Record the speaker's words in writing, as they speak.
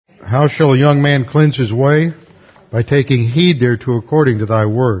How shall a young man cleanse his way? By taking heed thereto according to thy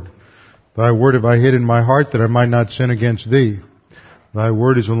word. Thy word have I hid in my heart, that I might not sin against thee. Thy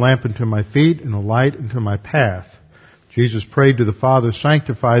word is a lamp unto my feet, and a light unto my path. Jesus prayed to the Father,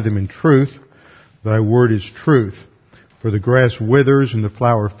 sanctify them in truth. Thy word is truth. For the grass withers and the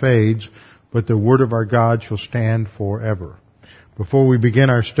flower fades, but the word of our God shall stand forever. Before we begin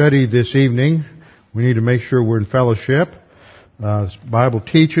our study this evening, we need to make sure we're in fellowship. The Bible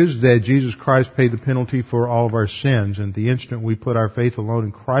teaches that Jesus Christ paid the penalty for all of our sins, and the instant we put our faith alone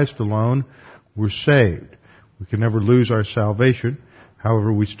in Christ alone, we're saved. We can never lose our salvation.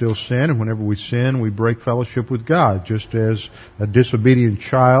 However, we still sin, and whenever we sin, we break fellowship with God, just as a disobedient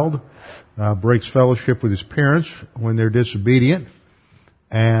child breaks fellowship with his parents when they're disobedient,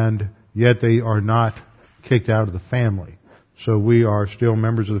 and yet they are not kicked out of the family. So we are still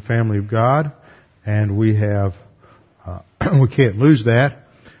members of the family of God, and we have we can't lose that,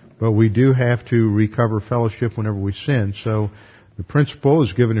 but we do have to recover fellowship whenever we sin. So the principle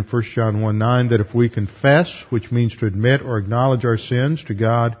is given in 1 John 1:9 that if we confess, which means to admit or acknowledge our sins to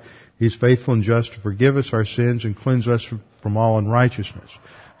God, He's faithful and just to forgive us our sins and cleanse us from all unrighteousness.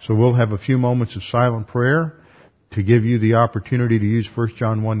 So we'll have a few moments of silent prayer to give you the opportunity to use 1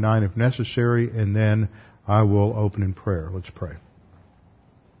 John 1:9 if necessary, and then I will open in prayer. Let's pray.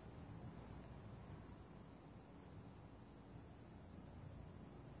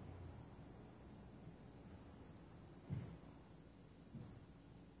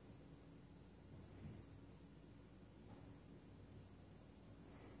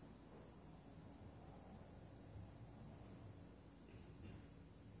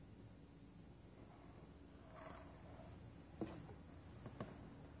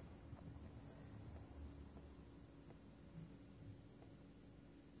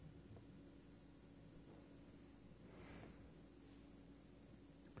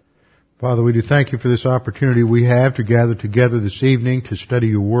 Father, we do thank you for this opportunity we have to gather together this evening to study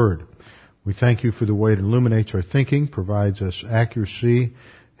your word. We thank you for the way it illuminates our thinking, provides us accuracy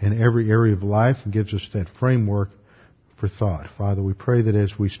in every area of life, and gives us that framework for thought. Father, we pray that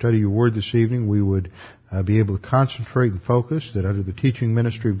as we study your word this evening, we would be able to concentrate and focus, that under the teaching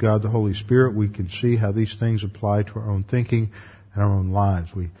ministry of God the Holy Spirit, we can see how these things apply to our own thinking and our own lives.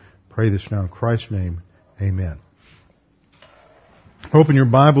 We pray this now in Christ's name. Amen. Open your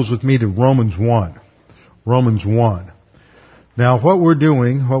Bibles with me to Romans 1. Romans 1. Now, what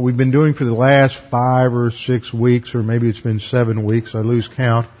we've been doing for the last 5 or 6 weeks, or maybe it's been 7 weeks, I lose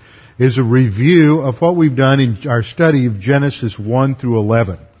count, is a review of what we've done in our study of Genesis 1 through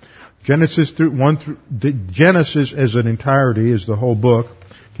 11. Genesis as an entirety, as the whole book,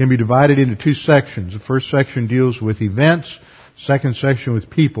 can be divided into 2 sections. The first section deals with events, second section with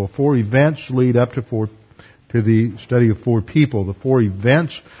people. 4 events lead up to the study of 4 people. The 4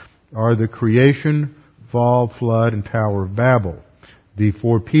 events are the creation, fall, flood, and Tower of Babel. The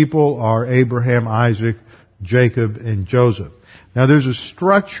 4 people are Abraham, Isaac, Jacob, and Joseph. Now there's a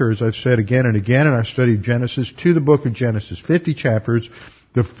structure, as I've said again and again in our study of Genesis, to the book of Genesis. 50 chapters.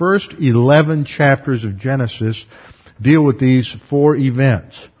 The first 11 chapters of Genesis deal with these 4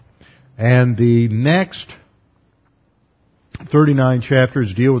 events. And the next 39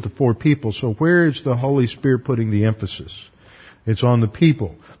 chapters deal with the 4 people. So where is the Holy Spirit putting the emphasis? It's on the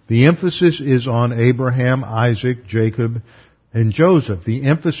people. The emphasis is on Abraham, Isaac, Jacob, and Joseph. The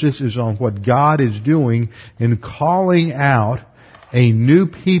emphasis is on what God is doing in calling out a new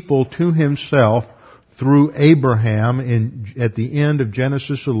people to Himself through Abraham at the end of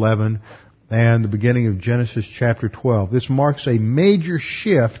Genesis 11 and the beginning of Genesis chapter 12. This marks a major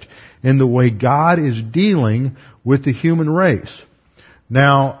shift in the way God is dealing with the human race.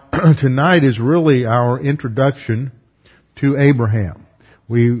 Now, tonight is really our introduction to Abraham.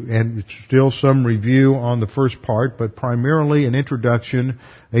 And it's still some review on the first part, but primarily an introduction,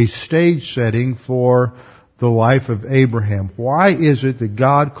 a stage setting for the life of Abraham. Why is it that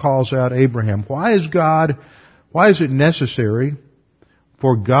God calls out Abraham? Why is it necessary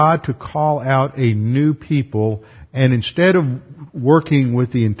for God to call out a new people, and instead of working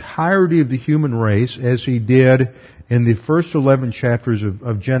with the entirety of the human race as He did in the first 11 chapters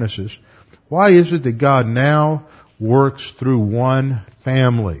of Genesis, why is it that God now works through one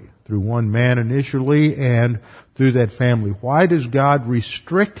family, through one man initially, and through that family? Why does God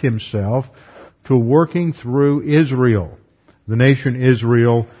restrict Himself to working through Israel, the nation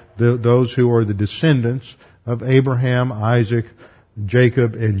Israel, those who are the descendants of Abraham, Isaac,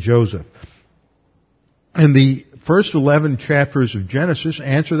 Jacob, and Joseph? And the first 11 chapters of Genesis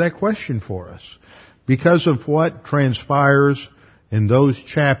answer that question for us. Because of what transpires in those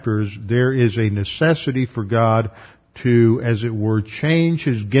chapters, there is a necessity for God to, as it were, change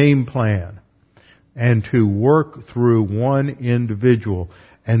his game plan and to work through one individual.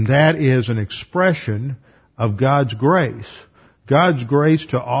 And that is an expression of God's grace. God's grace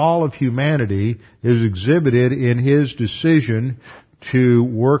to all of humanity is exhibited in his decision to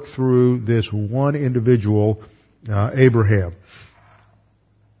work through this one individual, Abraham.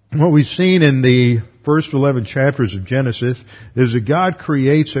 What we've seen in the first 11 chapters of Genesis is that God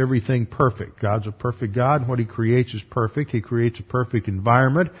creates everything perfect. God's a perfect God, and what He creates is perfect. He creates a perfect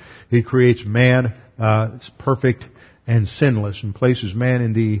environment. He creates man perfect and sinless, and places man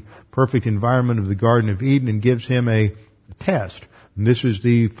in the perfect environment of the Garden of Eden and gives him a test. And this is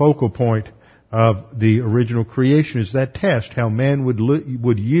the focal point of the original creation, is that test, how man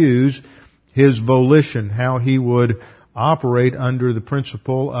would use his volition, how he would operate under the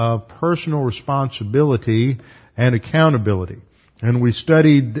principle of personal responsibility and accountability. And we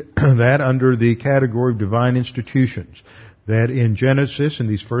studied that under the category of divine institutions. That in Genesis, in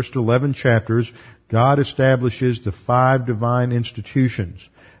these first 11 chapters, God establishes the 5 divine institutions.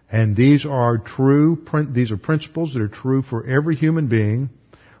 And these are principles that are true for every human being,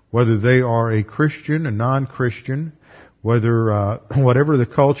 whether they are a Christian, a non-Christian, whether whatever the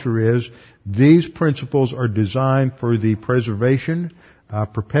culture is. These principles are designed for the preservation,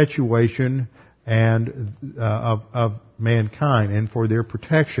 perpetuation, and of mankind, and for their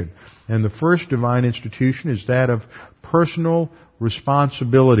protection. And the first divine institution is that of personal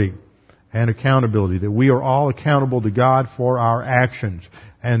responsibility and accountability, that we are all accountable to God for our actions,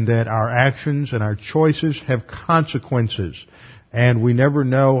 and that our actions and our choices have consequences. And we never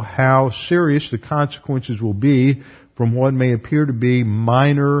know how serious the consequences will be from what may appear to be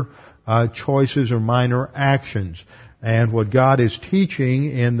minor choices or minor actions. And what God is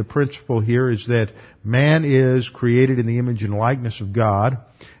teaching in the principle here is that man is created in the image and likeness of God,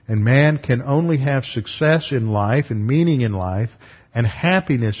 and man can only have success in life and meaning in life and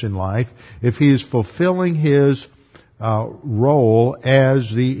happiness in life if he is fulfilling his role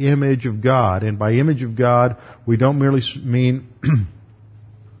as the image of God. And by image of God, we don't merely mean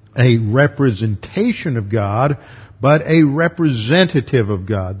a representation of God, but a representative of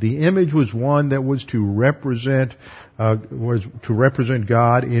God. The image was one that was to represent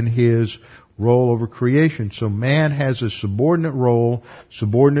God in His role over creation. So man has a subordinate role,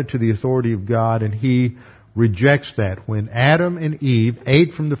 subordinate to the authority of God, and he rejects that. When Adam and Eve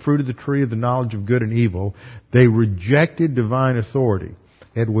ate from the fruit of the tree of the knowledge of good and evil, they rejected divine authority.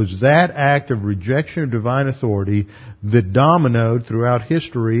 It was that act of rejection of divine authority that dominoed throughout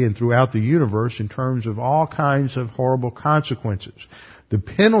history and throughout the universe in terms of all kinds of horrible consequences. The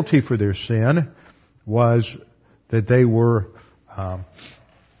penalty for their sin was that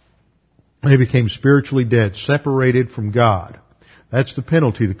they became spiritually dead, separated from God. That's the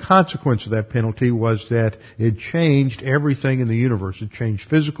penalty. The consequence of that penalty was that it changed everything in the universe. It changed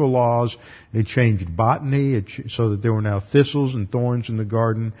physical laws. It changed botany, so that there were now thistles and thorns in the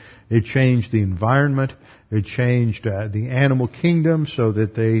garden. It changed the environment. It changed the animal kingdom, so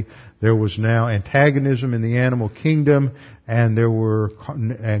that there was now antagonism in the animal kingdom,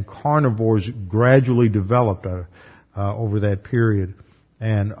 and carnivores gradually developed over that period.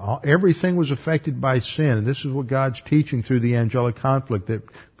 And everything was affected by sin. And this is what God's teaching through the angelic conflict, that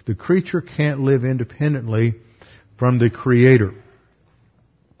the creature can't live independently from the Creator.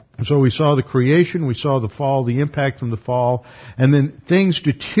 So we saw the creation, we saw the fall, the impact from the fall, and then things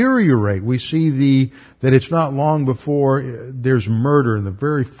deteriorate. We see that it's not long before there's murder. In the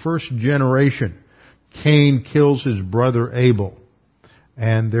very first generation, Cain kills his brother Abel.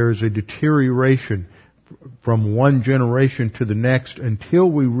 And there's a deterioration from one generation to the next,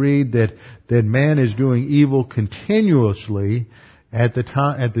 until we read that man is doing evil continuously at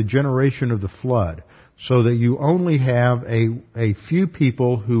the generation of the flood, so that you only have a few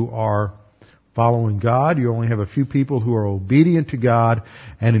people who are following God. You only have a few people who are obedient to God.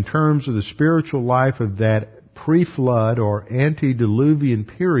 And in terms of the spiritual life of that pre-flood or antediluvian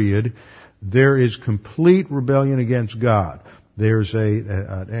period, there is complete rebellion against God. There's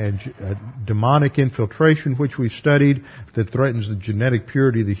a demonic infiltration, which we studied, that threatens the genetic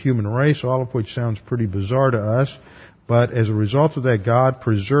purity of the human race, all of which sounds pretty bizarre to us. But as a result of that, God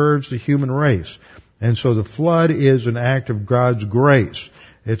preserves the human race. And so the flood is an act of God's grace.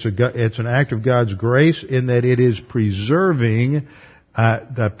 It's an act of God's grace in that it is preserving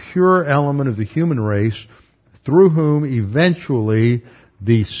the pure element of the human race, through whom eventually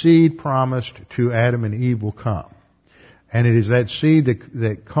the seed promised to Adam and Eve will come. And it is that seed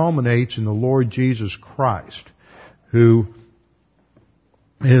that culminates in the Lord Jesus Christ, who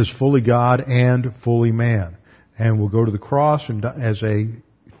is fully God and fully man, and will go to the cross and as a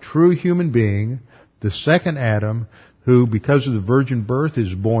true human being, the second Adam, who, because of the virgin birth,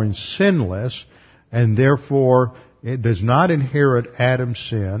 is born sinless, and therefore it does not inherit Adam's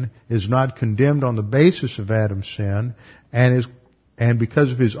sin, is not condemned on the basis of Adam's sin, and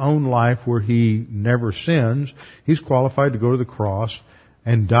because of his own life where he never sins, he's qualified to go to the cross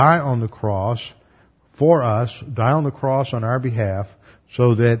and die on the cross for us, die on the cross on our behalf,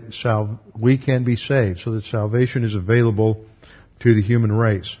 so that we can be saved, so that salvation is available to the human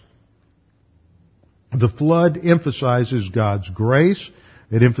race. The flood emphasizes God's grace.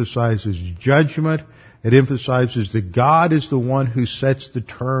 It emphasizes judgment. It emphasizes that God is the one who sets the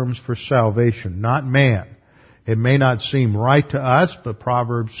terms for salvation, not man. It may not seem right to us, but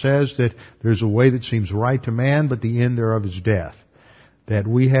Proverbs says that there's a way that seems right to man, but the end thereof is death. That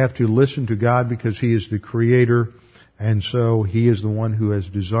we have to listen to God because He is the Creator, and so He is the one who has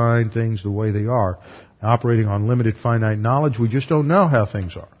designed things the way they are. Operating on limited finite knowledge, we just don't know how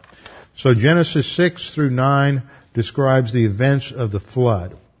things are. So Genesis 6 through 9 describes the events of the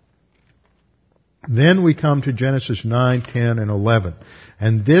flood. Then we come to Genesis 9, 10, and 11.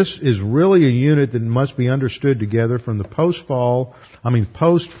 And this is really a unit that must be understood together from the post-flood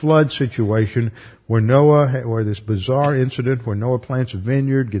situation where this bizarre incident where Noah plants a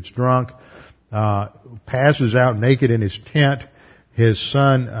vineyard, gets drunk, passes out naked in his tent. His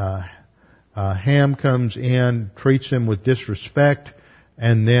son, Ham, comes in, treats him with disrespect,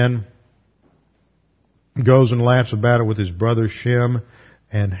 and then goes and laughs about it with his brothers Shem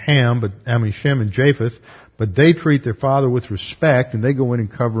and Shem and Japheth, but they treat their father with respect and they go in and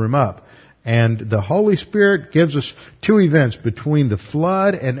cover him up. And the Holy Spirit gives us two events between the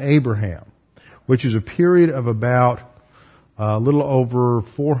flood and Abraham, which is a period of about a little over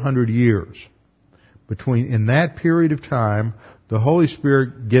 400 years. In that period of time, the Holy Spirit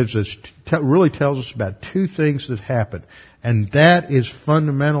really tells us about two things that happen. And that is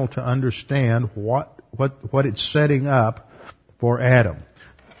fundamental to understand what it's setting up for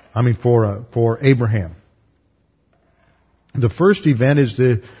for Abraham. The first event is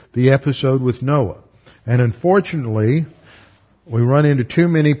the episode with Noah. And unfortunately, we run into too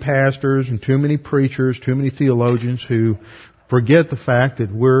many pastors and too many preachers, too many theologians who forget the fact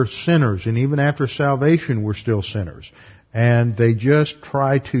that we're sinners, and even after salvation we're still sinners. And they just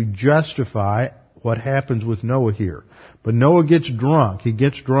try to justify what happens with Noah here. But Noah gets drunk. He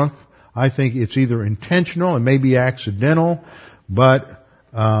gets drunk. I think it's either intentional and maybe accidental, but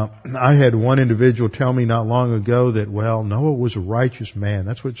I had one individual tell me not long ago that, Noah was a righteous man.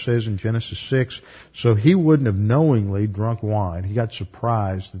 That's what it says in Genesis 6. So he wouldn't have knowingly drunk wine. He got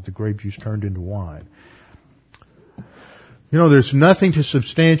surprised that the grape juice turned into wine. There's nothing to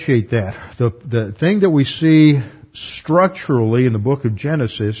substantiate that. The thing that we see structurally in the book of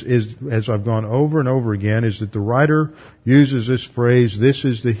Genesis is, as I've gone over and over again, is that the writer uses this phrase, this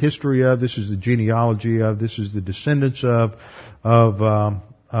is the history of, this is the genealogy of, this is the descendants of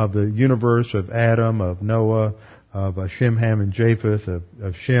the universe, of Adam, of Noah, of Shem, Ham, and Japheth,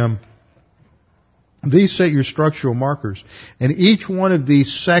 of Shem. These set your structural markers. And each one of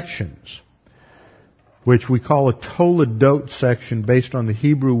these sections, which we call a Toledot section based on the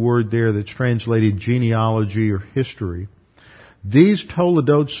Hebrew word there that's translated genealogy or history. These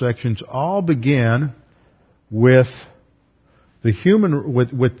Toledot sections all begin with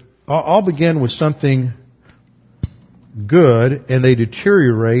all begin with something good, and they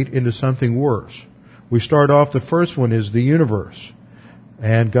deteriorate into something worse. We start off, the first one is the universe.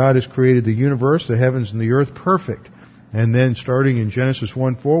 And God has created the universe, the heavens and the earth, perfect. And then starting in Genesis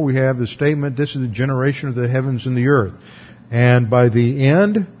 1:4, we have the statement, this is the generation of the heavens and the earth. And by the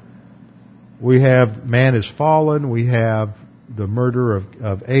end, we have man is fallen, we have the murder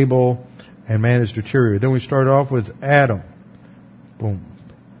of Abel, and man is deteriorated. Then we start off with Adam. Boom.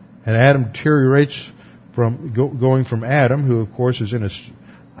 And Adam deteriorates going from Adam, who of course is in a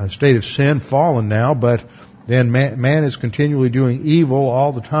state of sin, fallen now, but then man is continually doing evil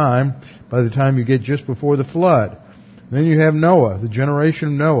all the time by the time you get just before the flood. Then you have Noah, the generation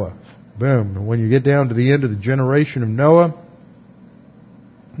of Noah. Boom. And when you get down to the end of the generation of Noah,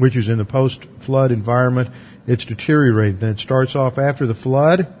 which is in the post-flood environment, it's deteriorated. Then it starts off after the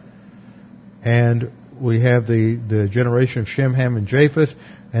flood, and we have the generation of Shem, Ham, and Japheth,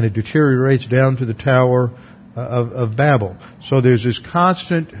 and it deteriorates down to the Tower of Babel. So there's this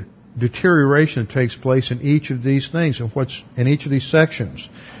constant deterioration that takes place in each of these things, and what's in each of these sections.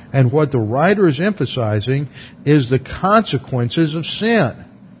 And what the writer is emphasizing is the consequences of sin.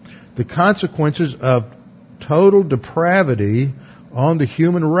 The consequences of total depravity on the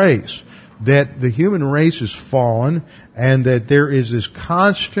human race. That the human race is fallen, and that there is this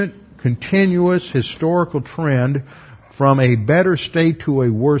constant, continuous historical trend from a better state to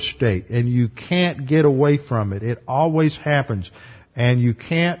a worse state, and you can't get away from it. It always happens, and you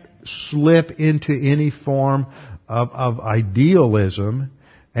can't slip into any form of idealism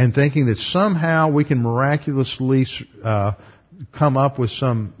and thinking that somehow we can miraculously come up with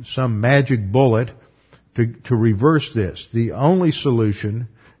some magic bullet to reverse this. The only solution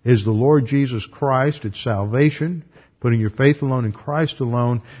is the Lord Jesus Christ. It's salvation, putting your faith alone in Christ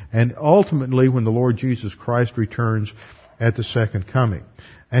alone, and ultimately when the Lord Jesus Christ returns at the second coming.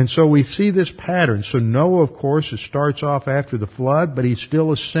 And so we see this pattern. So Noah, of course, it starts off after the flood, but he's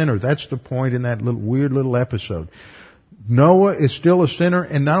still a sinner. That's the point in that weird little episode. Noah is still a sinner,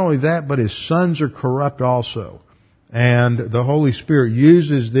 and not only that, but his sons are corrupt also. And the Holy Spirit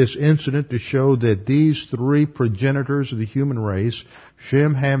uses this incident to show that these three progenitors of the human race,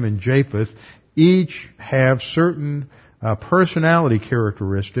 Shem, Ham, and Japheth, each have certain personality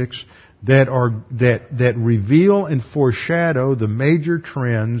characteristics that reveal and foreshadow the major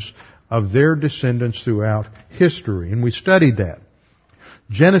trends of their descendants throughout history. And we studied that.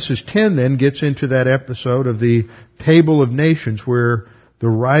 Genesis 10 then gets into that episode of the Table of Nations where the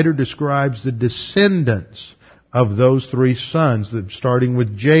writer describes the descendants of those three sons, starting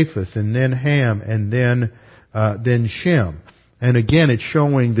with Japheth and then Ham and then Shem. And again, it's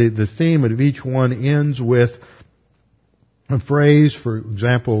showing the theme of each one ends with a phrase, for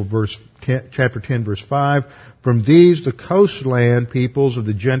example, chapter 10, verse 5, from these the coastland peoples of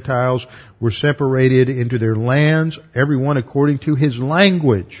the Gentiles were separated into their lands, everyone according to his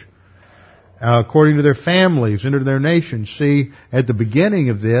language, according to their families, into their nations. See, at the beginning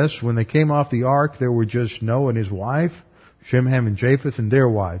of this, when they came off the ark, there were just Noah and his wife, Shem, Ham, and Japheth, and their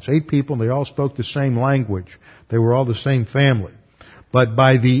wives. 8 people, and they all spoke the same language. They were all the same family. But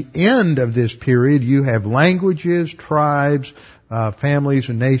by the end of this period, you have languages, tribes, families,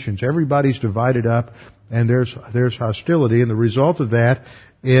 and nations. Everybody's divided up, and there's hostility, and the result of that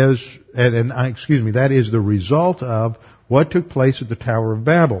is, that is the result of what took place at the Tower of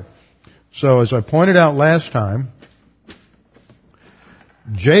Babel. So, as I pointed out last time,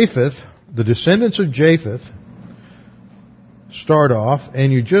 Japheth, the descendants of Japheth, start off,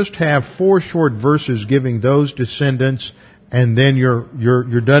 and you just have 4 short verses giving those descendants, and then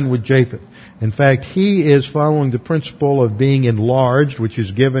you're done with Japheth. In fact, he is following the principle of being enlarged, which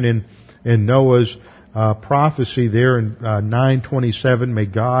is given in Noah's prophecy there in 9:27. May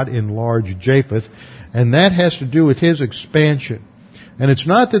God enlarge Japheth, and that has to do with his expansion. And it's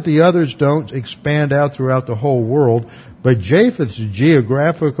not that the others don't expand out throughout the whole world, but Japheth's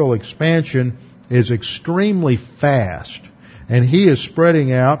geographical expansion is extremely fast. And he is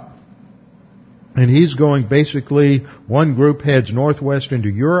spreading out, and he's going basically, one group heads northwest into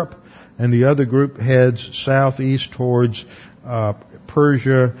Europe, and the other group heads southeast towards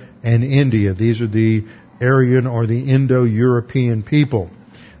Persia and India. These are the Aryan or the Indo-European people.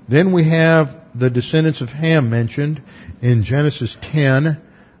 Then we have the descendants of Ham mentioned in Genesis 10,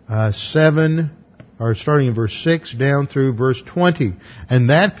 7, or starting in verse 6 down through verse 20. And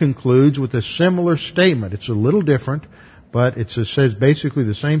that concludes with a similar statement. It's a little different, but it says basically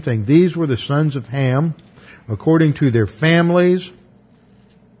the same thing. These were the sons of Ham, according to their families,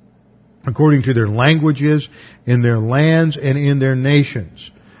 according to their languages, in their lands, and in their nations.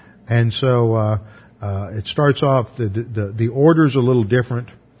 And so it starts off, the order's a little different.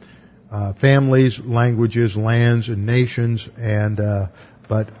 Families, languages, lands, and nations, and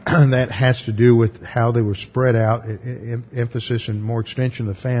but that has to do with how they were spread out, emphasis and more extension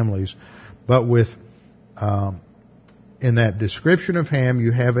of the families. But with in that description of Ham,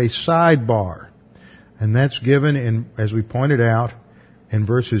 you have a sidebar, and that's given in, as we pointed out, in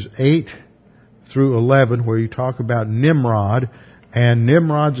verses 8 through 11, where you talk about Nimrod and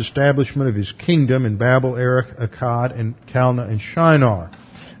Nimrod's establishment of his kingdom in Babel, Erech, Akkad, and Calneh, and Shinar.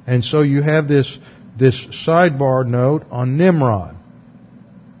 And so you have this sidebar note on Nimrod.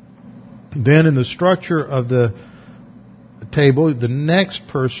 Then in the structure of the table, the next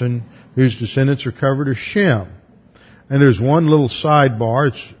person whose descendants are covered is Shem. And there's one little sidebar,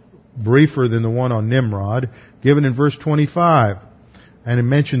 it's briefer than the one on Nimrod, given in verse 25. And it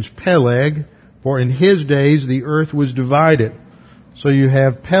mentions Peleg, for in his days the earth was divided. So you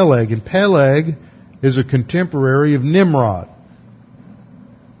have Peleg, and Peleg is a contemporary of Nimrod.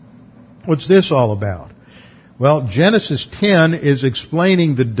 What's this all about? Well, Genesis 10 is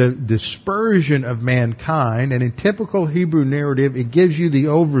explaining the dispersion of mankind, and in typical Hebrew narrative, it gives you the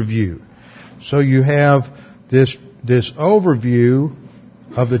overview. So you have this overview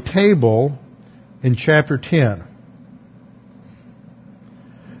of the table in chapter 10.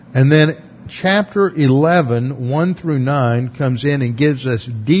 And then chapter 11, 1 through 9, comes in and gives us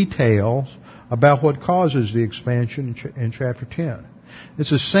details about what causes the expansion in chapter 10.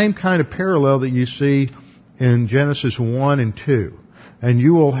 It's the same kind of parallel that you see in Genesis 1 and 2. And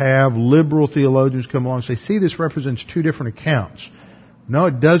you will have liberal theologians come along and say, see, this represents two different accounts. No,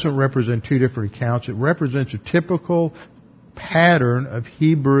 it doesn't represent two different accounts. It represents a typical pattern of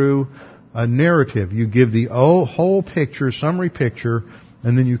Hebrew narrative. You give the whole picture, summary picture,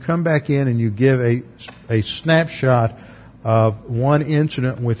 and then you come back in and you give a snapshot of one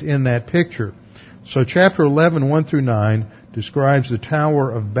incident within that picture. So chapter 11, 1 through 9, describes the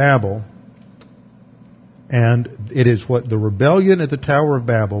Tower of Babel, and it is what the rebellion at the Tower of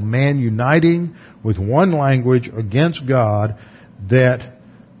Babel, man uniting with one language against God, that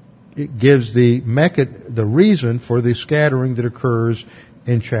it gives the reason for the scattering that occurs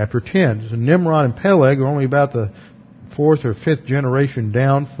in chapter 10. So Nimrod and Peleg are only about the fourth or fifth generation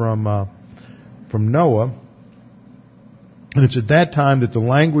down from Noah, and it's at that time that the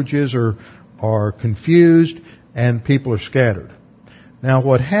languages are confused and people are scattered. Now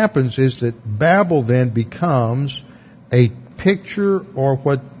what happens is that Babel then becomes a picture, or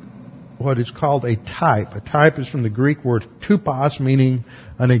what is called a type. A type is from the Greek word tupos, meaning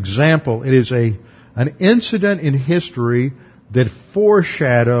an example. It is an incident in history that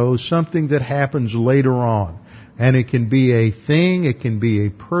foreshadows something that happens later on. And it can be a thing, it can be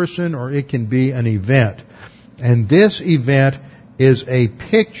a person, or it can be an event. And this event is a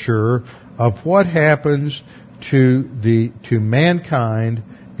picture of what happens to mankind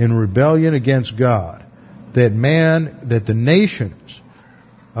in rebellion against God. That the nations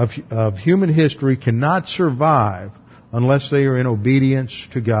of human history cannot survive unless they are in obedience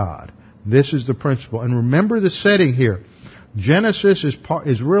to God. This is the principle. And remember the setting here. Genesis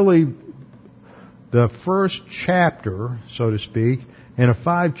is really the first chapter, so to speak, in a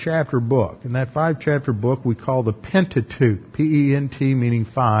 5-chapter book. And that 5-chapter book we call the Pentateuch. P-E-N-T meaning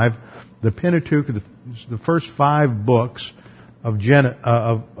 5. The Pentateuch is the first 5 books of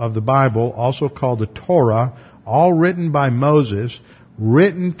the Bible, also called the Torah, all written by Moses,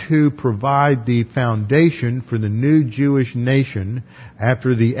 written to provide the foundation for the new Jewish nation.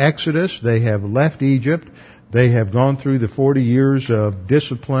 After the Exodus, they have left Egypt. They have gone through the 40 years of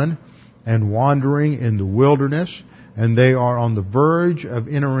discipline and wandering in the wilderness, and they are on the verge of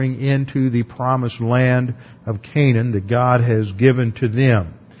entering into the promised land of Canaan that God has given to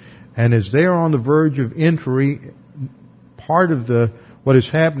them. And as they are on the verge of entry, part of what is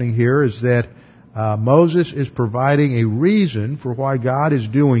happening here is that Moses is providing a reason for why God is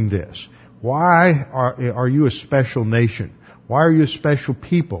doing this. Why are you a special nation? Why are you a special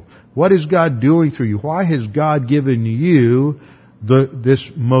people? What is God doing through you? Why has God given you this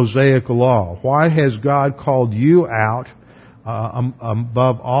Mosaic law? Why has God called you out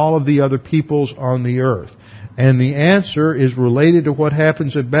above all of the other peoples on the earth? And the answer is related to what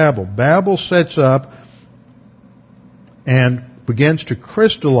happens at Babel. Babel sets up and begins to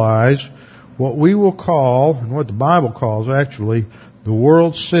crystallize what we will call, and what the Bible calls actually, the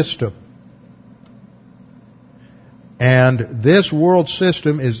world system. And this world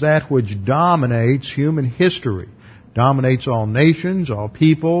system is that which dominates human history, dominates all nations, all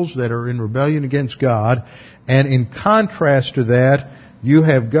peoples that are in rebellion against God. And in contrast to that, you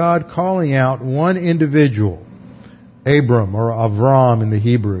have God calling out one individual, Abram, or Avram in the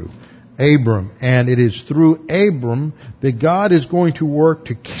Hebrew. Abram. And it is through Abram that God is going to work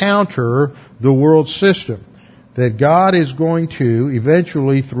to counter the world system. That God is going to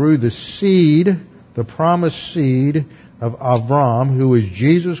eventually, through the seed, the promised seed of Avram, who is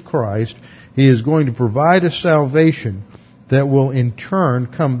Jesus Christ, He is going to provide a salvation that will in turn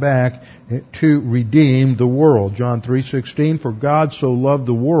come back to redeem the world. John 3:16, for God so loved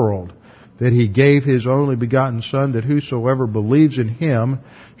the world that He gave His only begotten Son, that whosoever believes in Him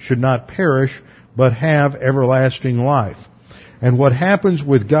should not perish, but have everlasting life. And what happens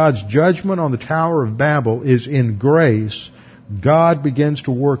with God's judgment on the Tower of Babel is, in grace, God begins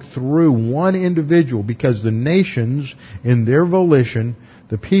to work through one individual, because the nations, in their volition,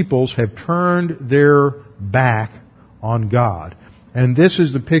 the peoples have turned their back on God. And this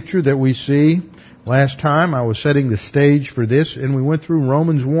is the picture that we see. Last time I was setting the stage for this, and we went through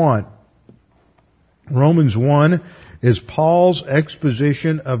Romans 1. Romans 1 is Paul's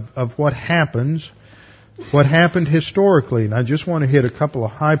exposition of what happened historically. And I just want to hit a couple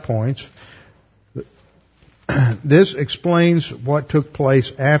of high points. This explains what took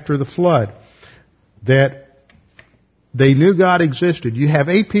place after the flood. That they knew God existed. You have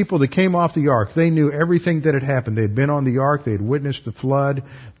 8 people that came off the ark. They knew everything that had happened. They had been on the ark. They had witnessed the flood.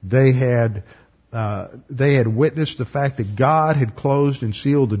 They had witnessed the fact that God had closed and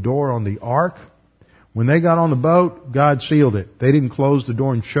sealed the door on the ark. When they got on the boat, God sealed it. They didn't close the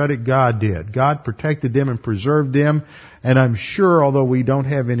door and shut it. God did. God protected them and preserved them. And I'm sure, although we don't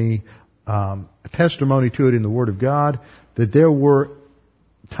have any testimony to it in the Word of God, that there were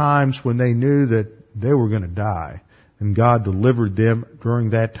times when they knew that they were going to die. And God delivered them during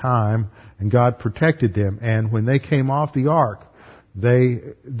that time, and God protected them. And when they came off the ark,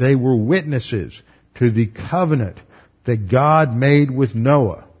 they were witnesses to the covenant that God made with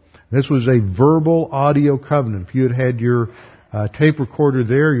Noah. This was a verbal audio covenant. If you had had your tape recorder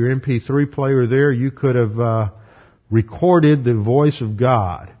there, your MP3 player there, you could have recorded the voice of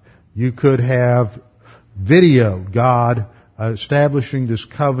God. You could have videoed God establishing this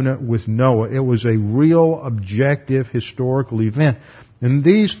covenant with Noah. It was a real, objective, historical event. And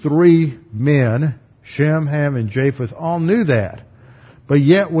these three men, Shem, Ham, and Japheth, all knew that. But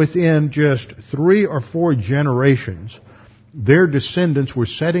yet within just 3 or 4 generations, their descendants were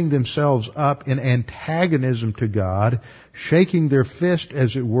setting themselves up in antagonism to God, shaking their fist,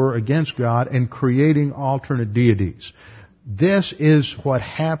 as it were, against God, and creating alternate deities. This is what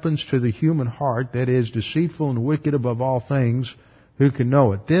happens to the human heart that is deceitful and wicked above all things. Who can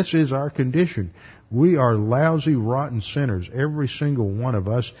know it? This is our condition. We are lousy, rotten sinners, every single one of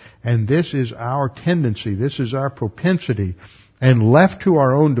us, and this is our tendency. This is our propensity. And left to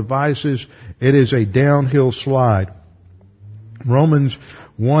our own devices, it is a downhill slide. Romans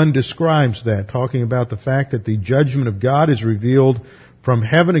 1 describes that, talking about the fact that the judgment of God is revealed from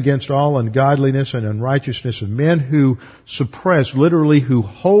heaven against all ungodliness and unrighteousness of men who suppress, literally who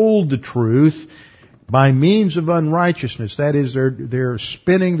hold the truth by means of unrighteousness. That is, they're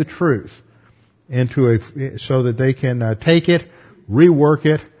spinning the truth into so that they can take it, rework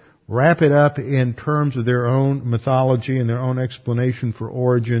it, wrap it up in terms of their own mythology and their own explanation for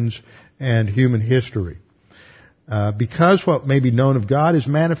origins and human history. Because what may be known of God is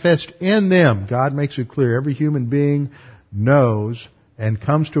manifest in them. God makes it clear. Every human being knows and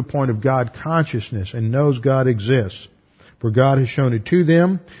comes to a point of God consciousness and knows God exists. For God has shown it to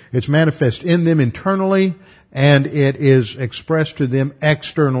them. It's manifest in them internally, and it is expressed to them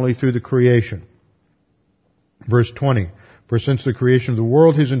externally through the creation. Verse 20. For since the creation of the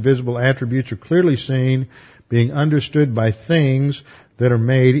world, His invisible attributes are clearly seen, being understood by things that are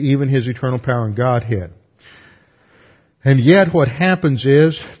made, even His eternal power and Godhead. And yet what happens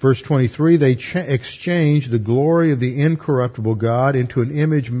is, verse 23, they exchange the glory of the incorruptible God into an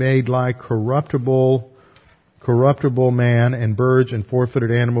image made like corruptible man and birds and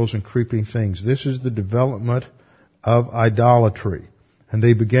four-footed animals and creeping things. This is the development of idolatry. And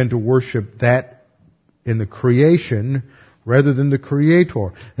they begin to worship that in the creation rather than the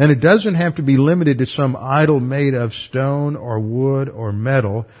Creator. And it doesn't have to be limited to some idol made of stone or wood or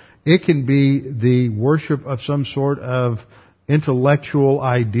metal. It can be the worship of some sort of intellectual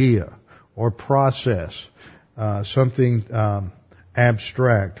idea or process, something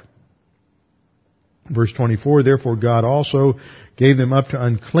abstract. Verse 24, therefore God also gave them up to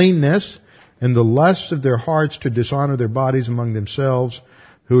uncleanness and the lusts of their hearts to dishonor their bodies among themselves,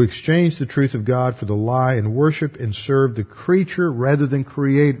 who exchanged the truth of God for the lie and worship and served the creature rather than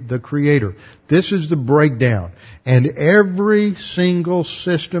the Creator. This is the breakdown. And every single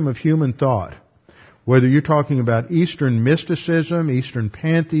system of human thought, whether you're talking about Eastern mysticism, Eastern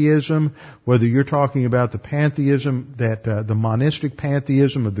pantheism, whether you're talking about the pantheism that the monistic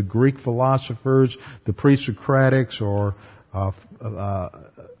pantheism of the Greek philosophers, the pre-Socratics, or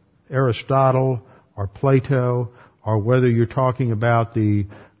Aristotle or Plato, or whether you're talking about the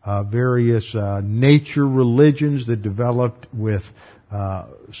various nature religions that developed with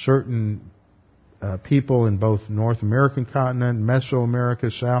certain people in both North American continent,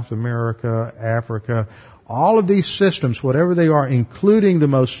 Mesoamerica, South America, Africa, all of these systems, whatever they are, including the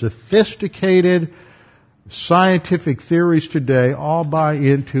most sophisticated scientific theories today, all buy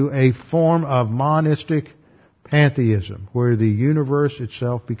into a form of monistic pantheism, where the universe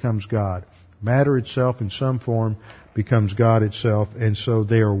itself becomes God. Matter itself in some form becomes God itself, and so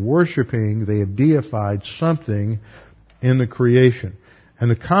they are worshiping, they have deified something in the creation. And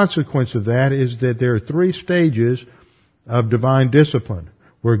the consequence of that is that there are 3 stages of divine discipline,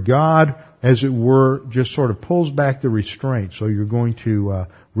 where God, as it were, just sort of pulls back the restraint. So you're going to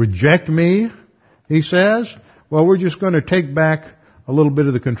reject me, He says. Well, we're just going to take back a little bit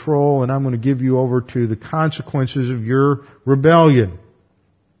of the control, and I'm going to give you over to the consequences of your rebellion.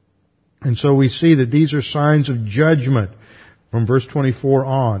 And so we see that these are signs of judgment from verse 24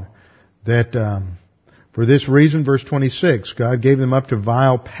 on. That for this reason, verse 26, God gave them up to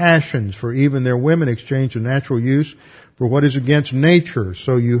vile passions, for even their women exchanged their natural use for what is against nature.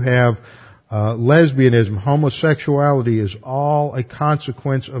 So you have lesbianism, homosexuality is all a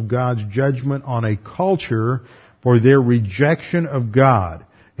consequence of God's judgment on a culture for their rejection of God.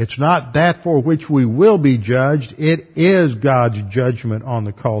 It's not that for which we will be judged. It is God's judgment on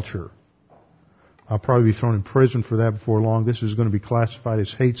the culture. I'll probably be thrown in prison for that before long. This is going to be classified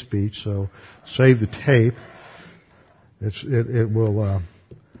as hate speech, so save the tape. It will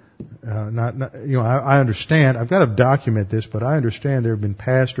I understand. I've got to document this, but I understand there have been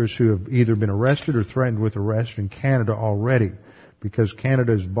pastors who have either been arrested or threatened with arrest in Canada already, because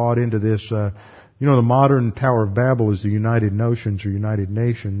Canada has bought into this. The modern Tower of Babel is the United Nations or United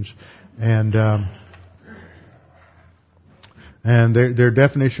Nations, and their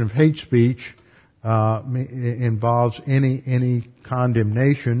definition of hate speech involves any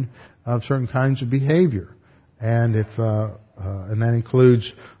condemnation of certain kinds of behavior, and and that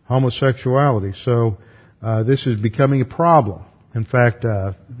includes homosexuality. So this is becoming a problem. In fact,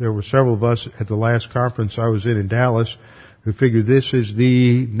 there were several of us at the last conference I was in Dallas who figured this is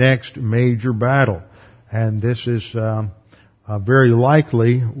the next major battle. And this is very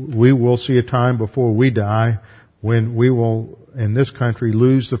likely we will see a time before we die when we will, in this country,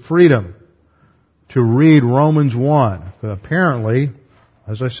 lose the freedom to read Romans 1. Apparently,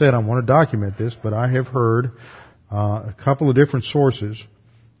 as I said, I want to document this, but I have heard a couple of different sources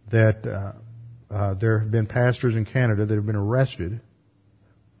that there have been pastors in Canada that have been arrested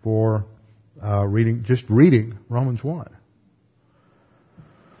for reading Romans 1.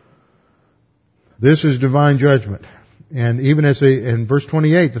 This is divine judgment. And even as in verse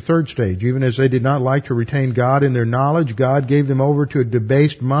 28, the third stage, even as they did not like to retain God in their knowledge, God gave them over to a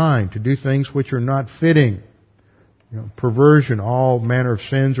debased mind to do things which are not fitting. Perversion, all manner of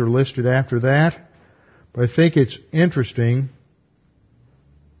sins are listed after that. But I think it's interesting.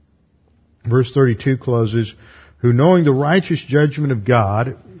 Verse 32 closes, who knowing the righteous judgment of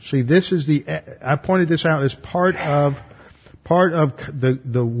God, see this is I pointed this out as part of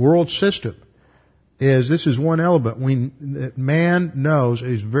the world system. This is one element that man knows at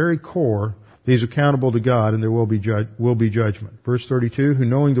his very core that he's accountable to God and there will be judgment. Verse 32, who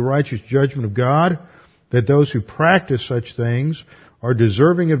knowing the righteous judgment of God, that those who practice such things are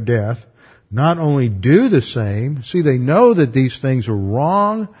deserving of death, not only do the same, see they know that these things are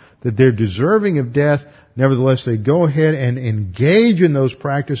wrong, that they're deserving of death, nevertheless they go ahead and engage in those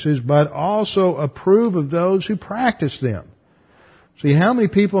practices, but also approve of those who practice them. See, how many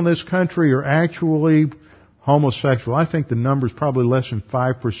people in this country are actually homosexual? I think the number is probably less than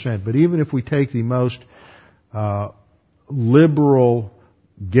 5%. But even if we take the most liberal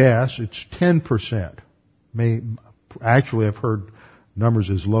guess, it's 10%. Actually, I've heard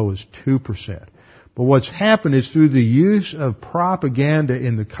numbers as low as 2%. But what's happened is through the use of propaganda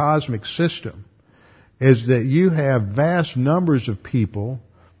in the cosmic system is that you have vast numbers of people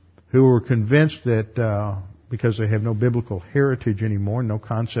who are convinced that because they have no biblical heritage anymore, no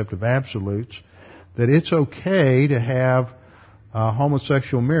concept of absolutes, that it's okay to have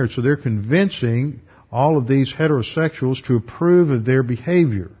homosexual marriage. So they're convincing all of these heterosexuals to approve of their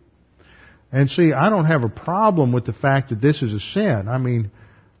behavior. And see, I don't have a problem with the fact that this is a sin. I mean,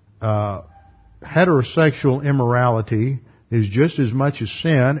 heterosexual immorality is just as much a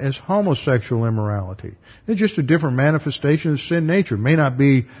sin as homosexual immorality. It's just a different manifestation of sin nature. It may not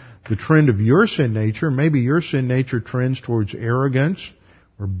be the trend of your sin nature. Maybe your sin nature trends towards arrogance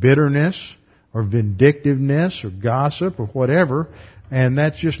or bitterness or vindictiveness or gossip or whatever, and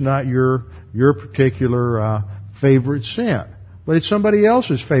that's just not your particular favorite sin. But it's somebody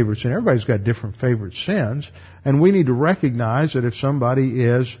else's favorite sin. Everybody's got different favorite sins, and we need to recognize that if somebody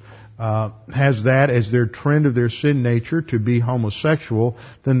has that as their trend of their sin nature to be homosexual,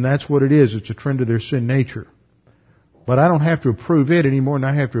 then that's what it is. It's a trend of their sin nature. But I don't have to approve it anymore than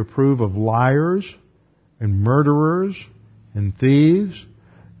I have to approve of liars and murderers and thieves.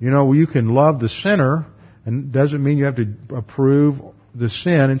 You can love the sinner, and it doesn't mean you have to approve the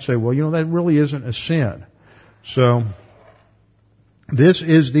sin and say, well, that really isn't a sin. So, this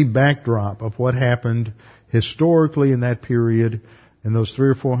is the backdrop of what happened historically in that period, in those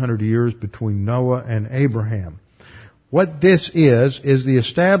 300 or 400 years between Noah and Abraham. What this is the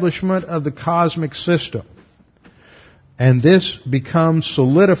establishment of the cosmic system. And this becomes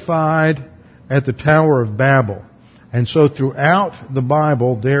solidified at the Tower of Babel. And so throughout the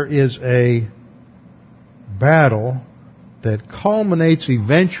Bible, there is a battle that culminates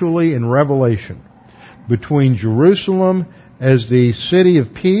eventually in Revelation between Jerusalem as the city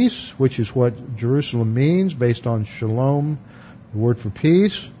of peace, which is what Jerusalem means based on shalom, the word for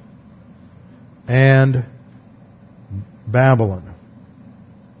peace, and Babylon.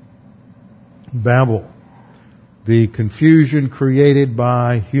 Babel. the confusion created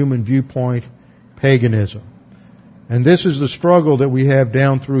by human viewpoint paganism. And this is the struggle that we have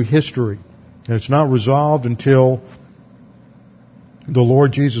down through history. And it's not resolved until the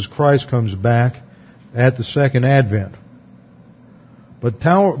Lord Jesus Christ comes back at the second advent. But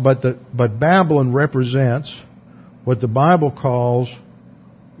Babylon represents what the Bible calls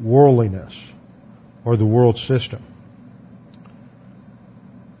worldliness, or the world system.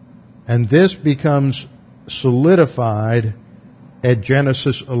 And this becomes solidified at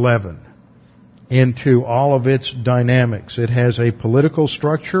Genesis 11 into all of its dynamics. It has a political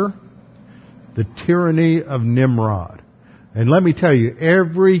structure, the tyranny of Nimrod. And let me tell you,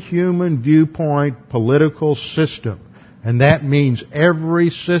 every human viewpoint political system, and that means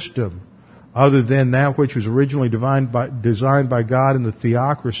every system other than that which was originally designed by God in the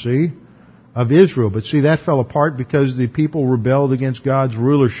theocracy of Israel. But see, that fell apart because the people rebelled against God's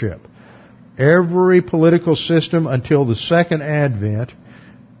rulership. Every political system until the second advent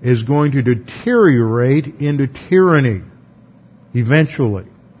is going to deteriorate into tyranny eventually.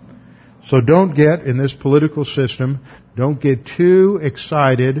 So don't get, in this political system, don't get too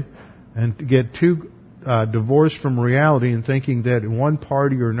excited and get too divorced from reality and thinking that one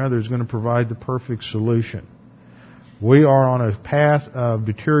party or another is going to provide the perfect solution. We are on a path of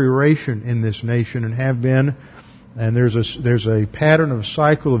deterioration in this nation and have been, and there's a pattern of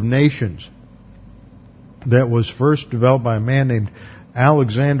cycle of nations that was first developed by a man named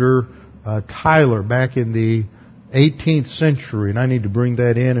Alexander Tyler back in the 18th century, and I need to bring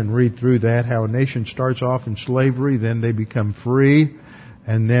that in and read through that, how a nation starts off in slavery, then they become free,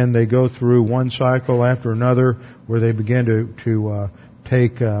 and then they go through one cycle after another where they begin to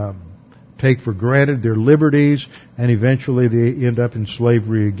take for granted their liberties, and eventually they end up in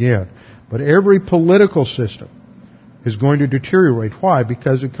slavery again. But every political system is going to deteriorate. Why?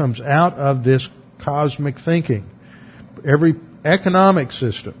 Because it comes out of this cosmic thinking. Every economic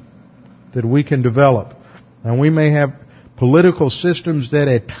system that we can develop, and we may have political systems that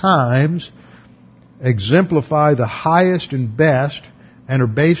at times exemplify the highest and best and are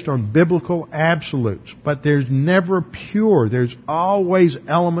based on biblical absolutes. But there's never pure. There's always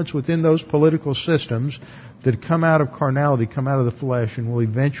elements within those political systems that come out of carnality, come out of the flesh, and will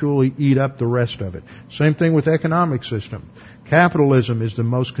eventually eat up the rest of it. Same thing with economic system. Capitalism is the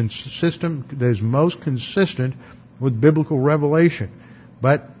most consistent with biblical revelation.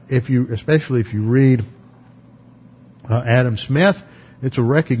 But especially if you read Adam Smith, it's a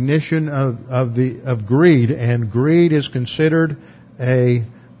recognition of greed, and greed is considered a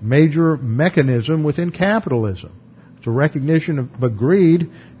major mechanism within capitalism. It's a recognition but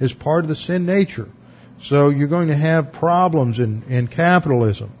greed is part of the sin nature. So you're going to have problems in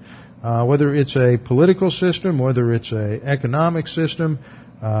capitalism, whether it's a political system, whether it's an economic system,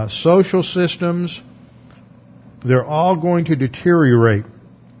 social systems. They're all going to deteriorate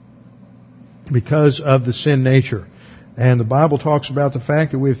because of the sin nature. And the Bible talks about the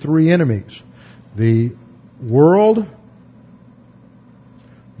fact that we have three enemies: the world,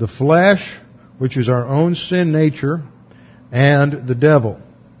 the flesh, which is our own sin nature, and the devil.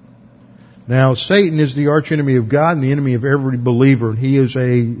 Now, Satan is the archenemy of God and the enemy of every believer, and he is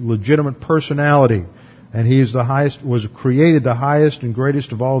a legitimate personality. And he is was created the highest and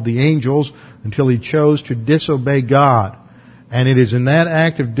greatest of all the angels until he chose to disobey God. And it is in that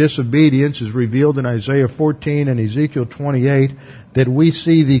act of disobedience, as revealed in Isaiah 14 and Ezekiel 28, that we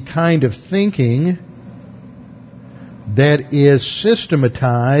see the kind of thinking that is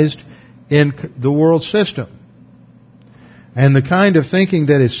systematized in the world system. And the kind of thinking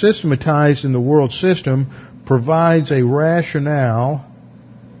that is systematized in the world system provides a rationale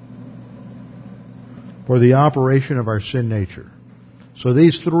for the operation of our sin nature. So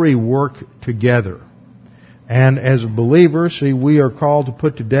these three work together. And as a believer, see, we are called to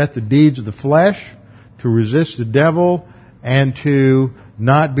put to death the deeds of the flesh, to resist the devil, and to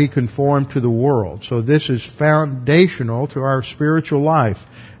not be conformed to the world. So this is foundational to our spiritual life.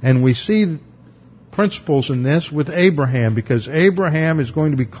 And we see principles in this with Abraham, because Abraham is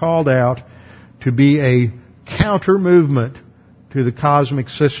going to be called out to be a counter movement to the cosmic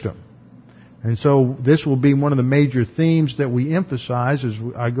system. And so this will be one of the major themes that we emphasize as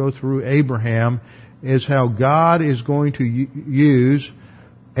I go through Abraham, is how God is going to use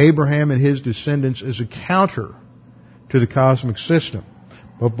Abraham and his descendants as a counter to the cosmic system.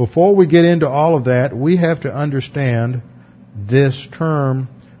 But before we get into all of that, we have to understand this term,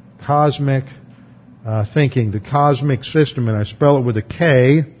 cosmic thinking, the cosmic system, and I spell it with a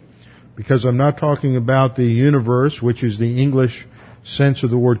K because I'm not talking about the universe, which is the English sense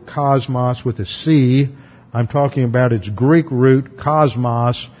of the word cosmos with a C. I'm talking about its Greek root,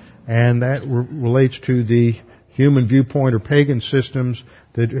 cosmos, and that relates to the human viewpoint or pagan systems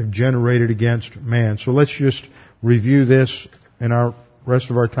that have generated against man. So let's just review this in our rest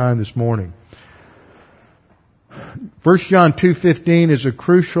of our time this morning. 1 John 2:15 is a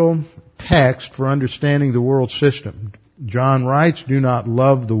crucial text for understanding the world system. John writes, "Do not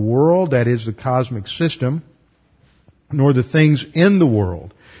love the world," that is the cosmic system, "nor the things in the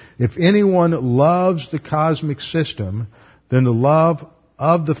world. If anyone loves the cosmic system, then the love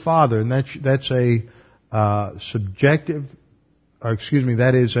of the Father," and that's a subjective,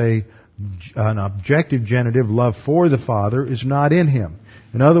 that is an objective genitive, love for the Father, is not in him.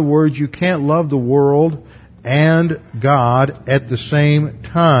 In other words, you can't love the world and God at the same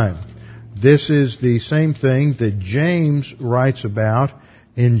time. This is the same thing that James writes about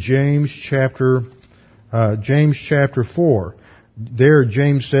in James chapter 4. There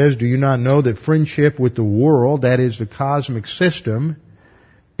James says, "Do you not know that friendship with the world," that is the cosmic system,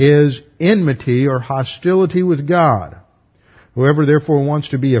 "is enmity or hostility with God? Whoever therefore wants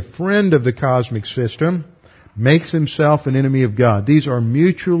to be a friend of the cosmic system makes himself an enemy of God." These are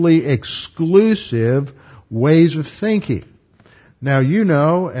mutually exclusive ways of thinking. Now you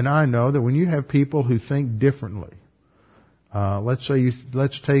know, and I know, that when you have people who think differently, let's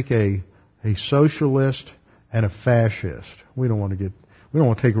take a socialist and a fascist. We don't want to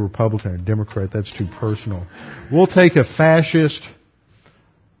take a Republican and a Democrat. That's too personal. We'll take a fascist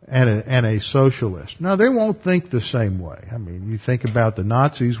and a socialist. Now, they won't think the same way. I mean, you think about the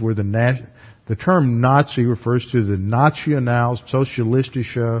Nazis, where the term Nazi refers to the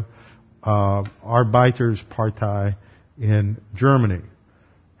Nationalsozialistische Arbeiterspartei in Germany,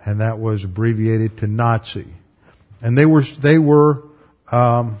 and that was abbreviated to Nazi. And they were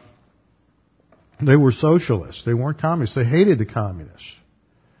socialists. They weren't communists. They hated the communists.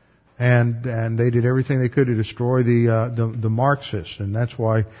 And they did everything they could to destroy the Marxists, and that's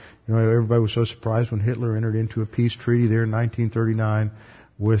why everybody was so surprised when Hitler entered into a peace treaty there in 1939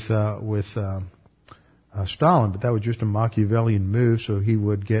 with Stalin. But that was just a Machiavellian move, so he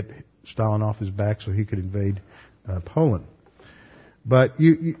would get Stalin off his back so he could invade Poland. But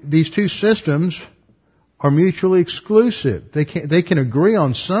these two systems are mutually exclusive. They can agree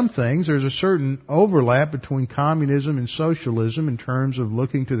on some things. There's a certain overlap between communism and socialism in terms of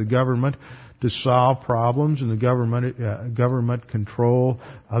looking to the government to solve problems and the government control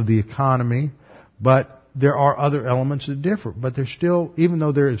of the economy. But there are other elements that differ. But there's still, even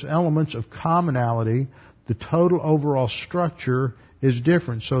though there is elements of commonality, the total overall structure is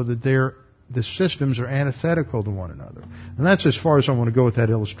different, so that the systems are antithetical to one another. And that's as far as I want to go with that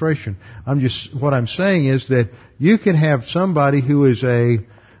illustration. What I'm saying is that you can have somebody who is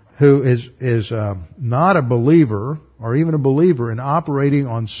not a believer, or even a believer, in operating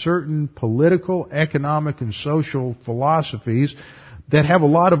on certain political, economic, and social philosophies that have a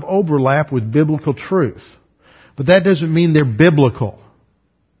lot of overlap with biblical truth. But that doesn't mean they're biblical.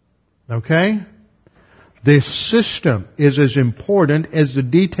 Okay? The system is as important as the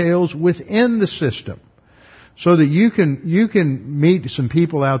details within the system. So that you can meet some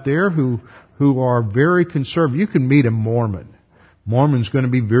people out there who are very conservative. You can meet a Mormon. Mormon's going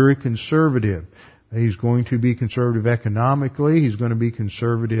to be very conservative. He's going to be conservative economically. He's going to be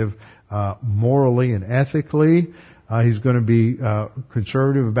conservative morally and ethically. He's going to be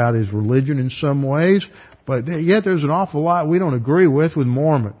conservative about his religion in some ways. But yet there's an awful lot we don't agree with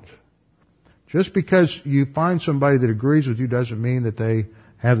Mormons. Just because you find somebody that agrees with you doesn't mean that they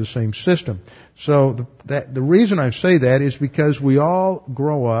have the same system. So the reason I say that is because we all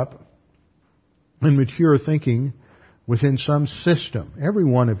grow up and mature thinking within some system. Every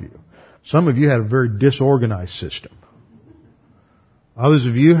one of you. Some of you had a very disorganized system. Others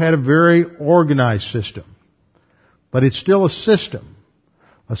of you had a very organized system. But it's still a system.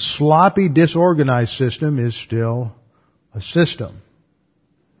 A sloppy, disorganized system is still a system.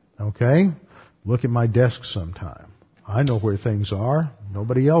 Okay? Look at my desk sometime. I know where things are.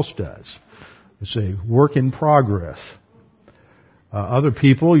 Nobody else does. It's a work in progress. Other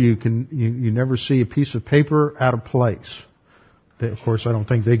people, you never see a piece of paper out of place. Of course, I don't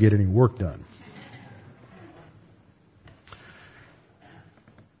think they get any work done.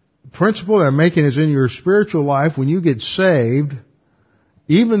 The principle that I'm making is, in your spiritual life, when you get saved,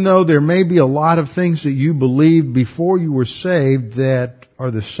 even though there may be a lot of things that you believed before you were saved that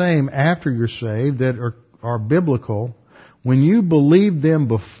are the same after you're saved, that are biblical, when you believed them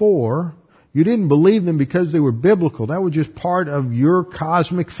before, you didn't believe them because they were biblical. That was just part of your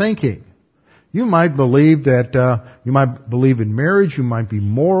cosmic thinking. You might believe in marriage, you might be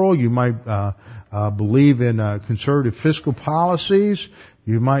moral, you might believe in conservative fiscal policies,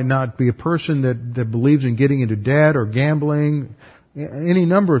 you might not be a person that believes in getting into debt or gambling, any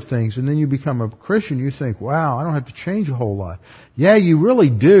number of things, and then you become a Christian, you think, wow, I don't have to change a whole lot. Yeah, you really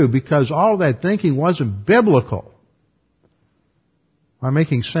do, because all that thinking wasn't biblical. Am I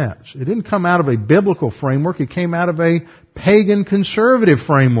making sense? It didn't come out of a biblical framework, it came out of a pagan conservative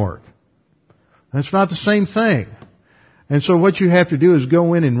framework. That's not the same thing. And so what you have to do is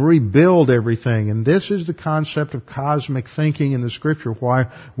go in and rebuild everything. And this is the concept of cosmic thinking in the Scripture,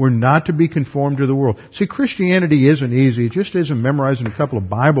 why we're not to be conformed to the world. See, Christianity isn't easy. It just isn't memorizing a couple of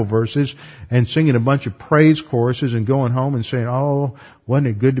Bible verses and singing a bunch of praise choruses and going home and saying, oh, wasn't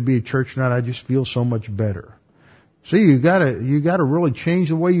it good to be at church tonight? I just feel so much better. See, you gotta really change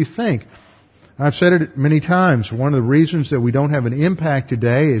the way you think. I've said it many times. One of the reasons that we don't have an impact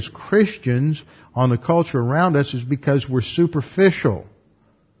today as Christians on the culture around us is because we're superficial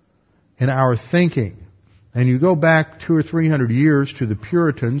in our thinking. And you go back 200 or 300 years to the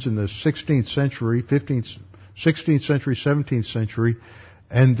Puritans in the 16th century, 16th century, 17th century,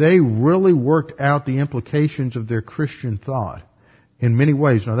 and they really worked out the implications of their Christian thought in many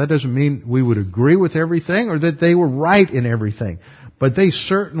ways. Now, that doesn't mean we would agree with everything or that they were right in everything, but they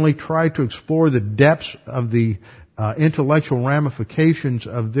certainly tried to explore the depths of the intellectual ramifications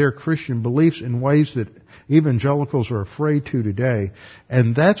of their Christian beliefs in ways that evangelicals are afraid to today.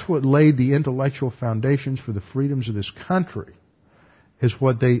 And that's what laid the intellectual foundations for the freedoms of this country, is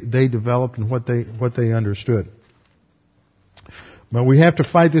what they developed and what they understood. But we have to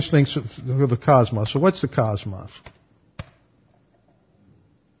fight this thing of the cosmos. So what's the cosmos?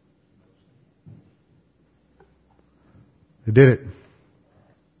 They did it.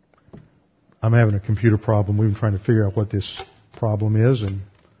 I'm having a computer problem. We've been trying to figure out what this problem is, and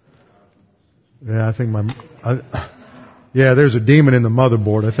yeah, I think there's a demon in the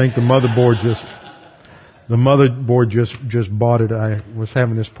motherboard. I think the motherboard just bought it. I was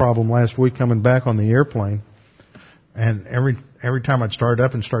having this problem last week coming back on the airplane, and every time I'd start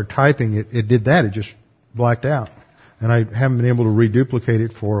up and start typing, it did that. It just blacked out, and I haven't been able to reduplicate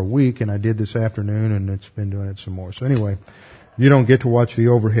it for a week. And I did this afternoon, and it's been doing it some more. So anyway. You don't get to watch the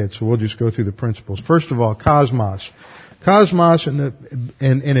overhead, so we'll just go through the principles. First of all, cosmos. Cosmos, in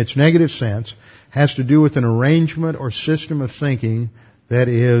its negative sense, has to do with an arrangement or system of thinking that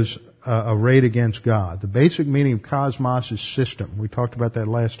is arrayed against God. The basic meaning of cosmos is system. We talked about that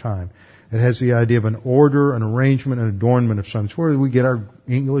last time. It has the idea of an order, an arrangement, an adornment of some sort. Where do we get our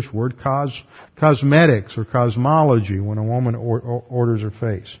English word cosmetics or cosmology when a woman orders her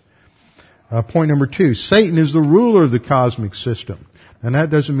face? Point number 2, Satan is the ruler of the cosmic system. And that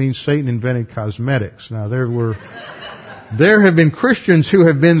doesn't mean Satan invented cosmetics. Now there have been Christians who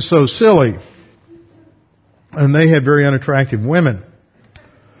have been so silly, and they had very unattractive women.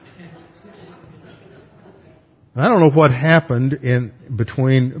 I don't know what happened in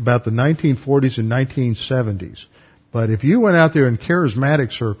between about the 1940s and 1970s, but if you went out there in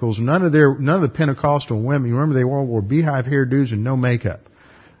charismatic circles, none of the Pentecostal women, you remember they all wore beehive hairdos and no makeup.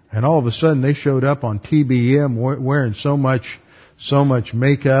 And all of a sudden they showed up on TBM wearing so much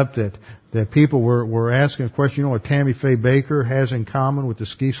makeup that people were asking a question. You know what Tammy Faye Baker has in common with the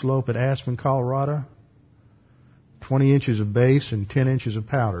ski slope at Aspen, Colorado? 20 inches of base and 10 inches of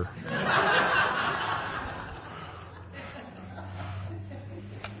powder.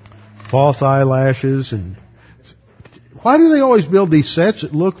 False eyelashes. And why do they always build these sets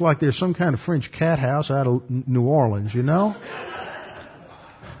that look like they're some kind of French cat house out of New Orleans, you know?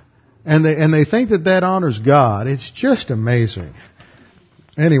 And they think that honors God. It's just amazing.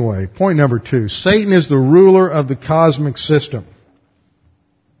 Anyway, point number 2. Satan is the ruler of the cosmic system.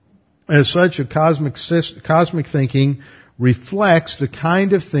 As such, cosmic thinking reflects the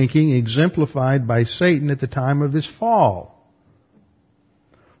kind of thinking exemplified by Satan at the time of his fall.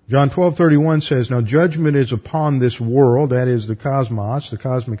 John 12:31 says, "Now judgment is upon this world," that is the cosmos, the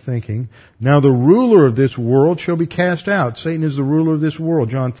cosmic thinking. "Now the ruler of this world shall be cast out." Satan is the ruler of this world.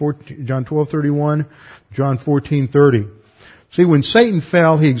 John 12:31, John 14:30. See, when Satan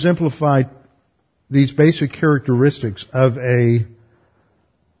fell, he exemplified these basic characteristics of a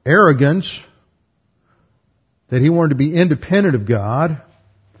arrogance, that he wanted to be independent of God.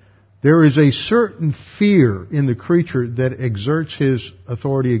 There is a certain fear in the creature that exerts his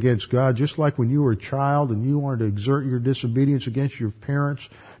authority against God, just like when you were a child and you wanted to exert your disobedience against your parents.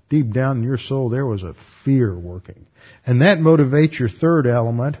 Deep down in your soul, there was a fear working. And that motivates your third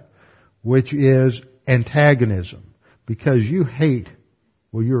element, which is antagonism. Because you hate,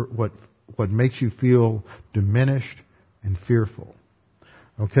 what makes you feel diminished and fearful.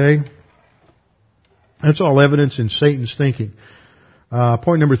 Okay? That's all evidence in Satan's thinking.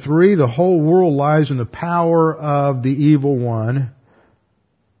 Point number 3, the whole world lies in the power of the evil one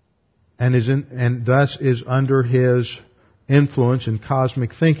and thus is under his influence in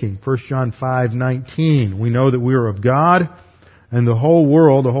cosmic thinking. 1 John 5:19. We know that we are of God, and the whole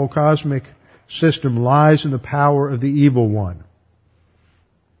world, the whole cosmic system, lies in the power of the evil one.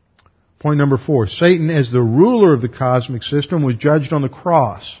 Point number 4. Satan, as the ruler of the cosmic system, was judged on the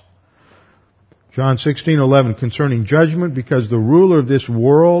cross. John 16:11, concerning judgment, because the ruler of this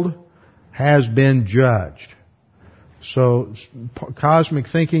world has been judged. So cosmic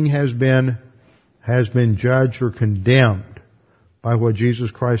thinking has been judged or condemned by what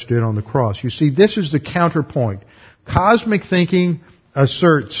Jesus Christ did on the cross. You see, this is the counterpoint. Cosmic thinking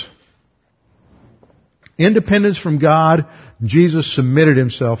asserts independence from God. Jesus submitted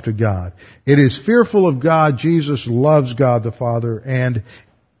himself to God. It is fearful of God. Jesus loves God the Father. And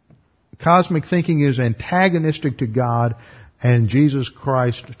cosmic thinking is antagonistic to God. And Jesus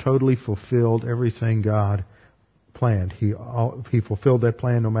Christ totally fulfilled everything God planned. He fulfilled that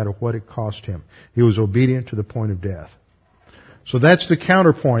plan no matter what it cost him. He was obedient to the point of death. So that's the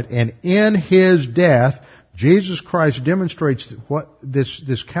counterpoint. And in his death, Jesus Christ demonstrates what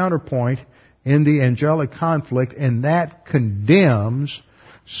this counterpoint in the angelic conflict, and that condemns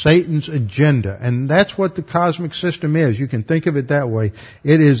Satan's agenda. And that's what the cosmic system is. You can think of it that way.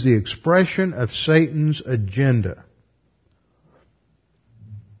 It is the expression of Satan's agenda.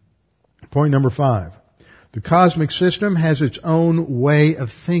 Point number 5. The cosmic system has its own way of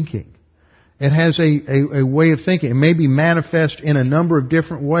thinking. It has a way of thinking. It may be manifest in a number of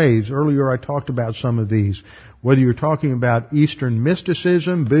different ways. Earlier I talked about some of these. Whether you're talking about Eastern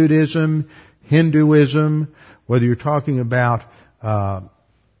mysticism, Buddhism, Hinduism, whether you're talking about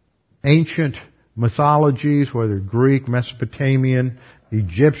ancient mythologies, whether Greek, Mesopotamian,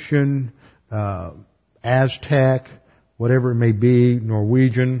 Egyptian, Aztec, whatever it may be,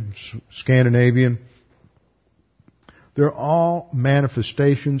 Norwegian, Scandinavian, they're all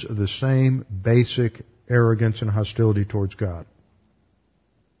manifestations of the same basic arrogance and hostility towards God.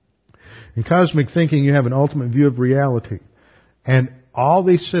 In cosmic thinking, you have an ultimate view of reality. And all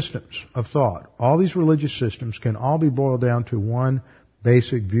these systems of thought, all these religious systems can all be boiled down to one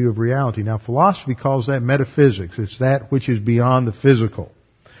basic view of reality. Now, philosophy calls that metaphysics. It's that which is beyond the physical.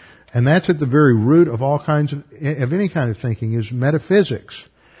 And that's at the very root of all kinds of any kind of thinking, is metaphysics.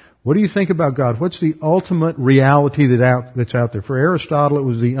 What do you think about God? What's the ultimate reality that's out there? For Aristotle, it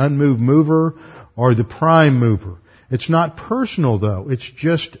was the unmoved mover or the prime mover. It's not personal, though. It's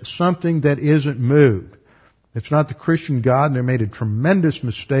just something that isn't moved. It's not the Christian God, and they made a tremendous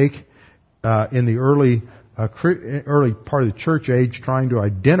mistake in the early part of the church age trying to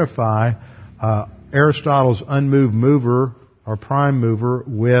identify Aristotle's unmoved mover or prime mover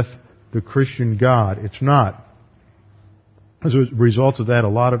with the Christian God. It's not. As a result of that, a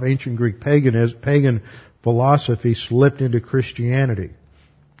lot of ancient Greek pagan philosophy slipped into Christianity.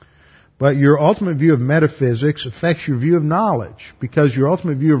 But your ultimate view of metaphysics affects your view of knowledge, because your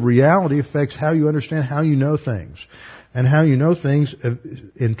ultimate view of reality affects how you understand how you know things. And how you know things,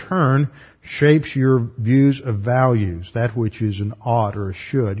 in turn, shapes your views of values, that which is an ought or a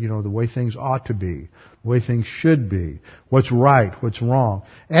should, the way things ought to be, the way things should be, what's right, what's wrong.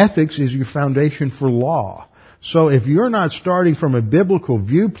 Ethics is your foundation for law. So if you're not starting from a biblical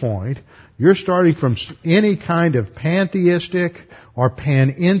viewpoint, you're starting from any kind of pantheistic or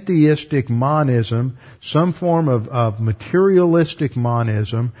panentheistic monism, some form of materialistic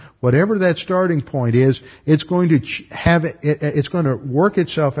monism, whatever that starting point is, it's going to work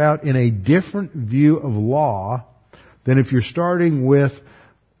itself out in a different view of law than if you're starting with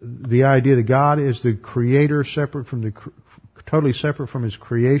the idea that God is the creator, totally separate from His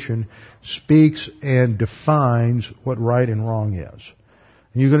creation, speaks and defines what right and wrong is.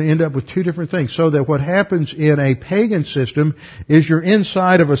 And you're going to end up with two different things. So that what happens in a pagan system is you're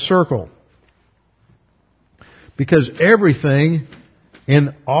inside of a circle. Because everything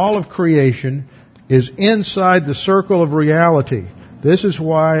in all of creation is inside the circle of reality. This is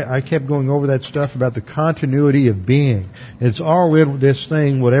why I kept going over that stuff about the continuity of being. It's all in this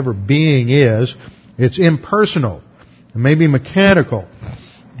thing, whatever being is. It's impersonal. It may be mechanical.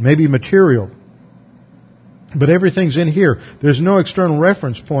 It may be material. But everything's in here. There's no external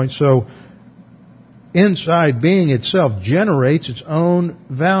reference point, so inside being itself generates its own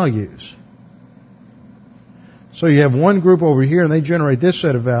values. So you have one group over here and they generate this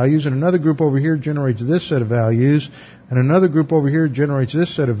set of values, and another group over here generates this set of values, and another group over here generates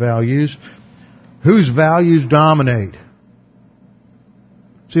this set of values. Whose values dominate?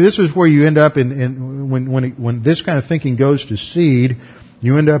 See, this is where you end up when this kind of thinking goes to seed.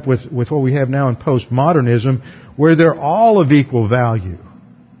 You end up with what we have now in postmodernism, where they're all of equal value.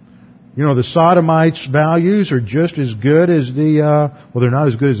 The Sodomites' values are just as good as they're not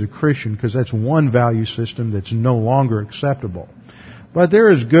as good as the Christian, because that's one value system that's no longer acceptable. But they're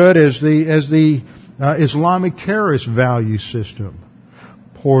as good as the Islamic terrorist value system.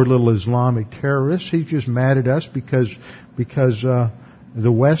 Poor little Islamic terrorist, he's just mad at us because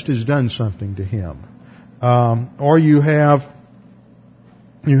the West has done something to him. Or you have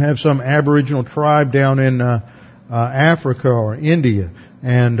some Aboriginal tribe down in Africa or India,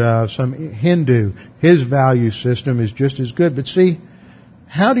 and some Hindu. His value system is just as good. But see,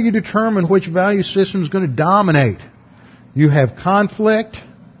 how do you determine which value system is going to dominate? You have conflict.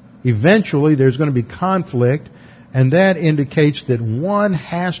 Eventually, there's going to be conflict, and that indicates that one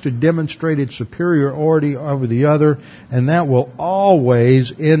has to demonstrate its superiority over the other, and that will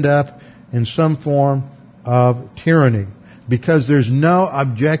always end up in some form of tyranny, because there's no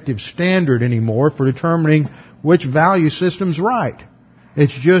objective standard anymore for determining which value system's right.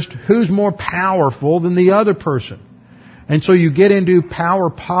 It's just who's more powerful than the other person. And so you get into power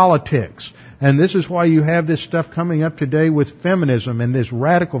politics. And this is why you have this stuff coming up today with feminism. And this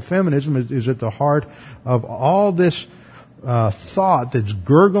radical feminism is at the heart of all this thought that's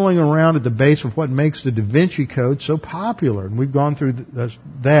gurgling around at the base of what makes the Da Vinci Code so popular. And we've gone through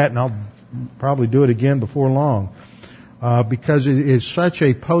that, and I'll probably do it again before long. Because it is such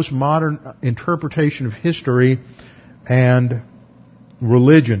a postmodern interpretation of history and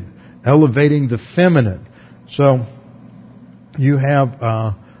religion, elevating the feminine. So you have,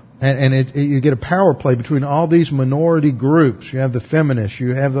 you get a power play between all these minority groups. You have the feminists,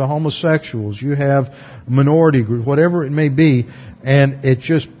 you have the homosexuals, you have minority groups, whatever it may be, and it's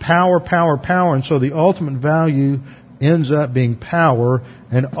just power, power, power. And so the ultimate value ends up being power,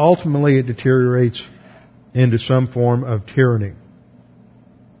 and ultimately it deteriorates into some form of tyranny.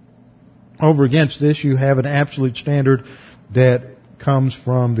 Over against this, you have an absolute standard that comes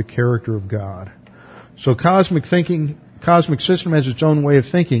from the character of God. So cosmic system has its own way of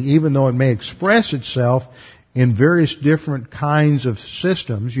thinking, even though it may express itself in various different kinds of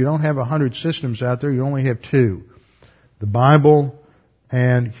systems. You don't have 100 systems out there, you only have 2. The Bible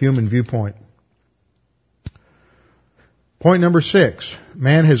and human viewpoint. Point number 6.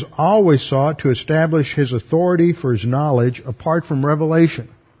 Man has always sought to establish his authority for his knowledge apart from revelation.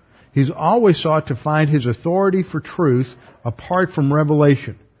 He's always sought to find his authority for truth apart from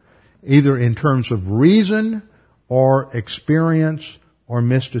revelation, either in terms of reason or experience or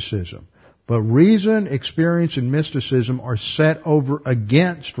mysticism. But reason, experience, and mysticism are set over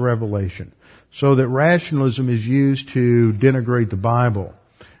against revelation, so that rationalism is used to denigrate the Bible.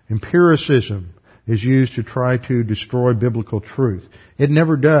 Empiricism is used to try to destroy biblical truth. It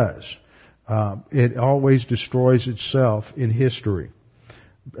never does. It always destroys itself in history.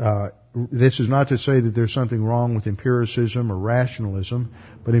 This is not to say that there's something wrong with empiricism or rationalism,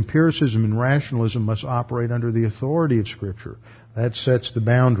 but empiricism and rationalism must operate under the authority of Scripture. That sets the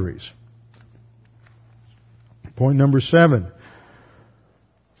boundaries. Point number 7.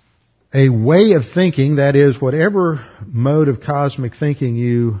 A way of thinking, that is, whatever mode of cosmic thinking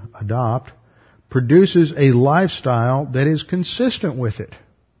you adopt, produces a lifestyle that is consistent with it.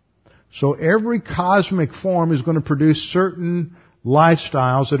 So every cosmic form is going to produce certain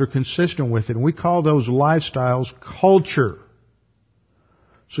lifestyles that are consistent with it. And we call those lifestyles culture.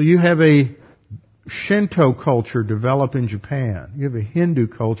 So you have a Shinto culture develop in Japan. You have a Hindu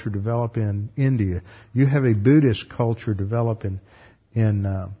culture develop in India. You have a Buddhist culture develop in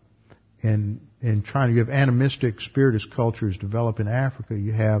China. You have animistic, spiritist cultures develop in Africa.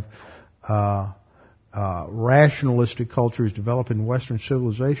 You have rationalistic cultures develop in Western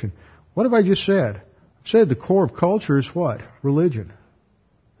civilization. What have I just said? I've said the core of culture is what? Religion.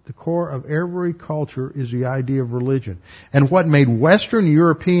 The core of every culture is the idea of religion. And what made Western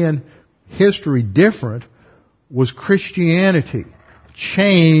European history different was Christianity.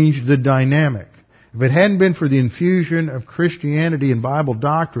 Changed the dynamic. If it hadn't been for the infusion of Christianity and Bible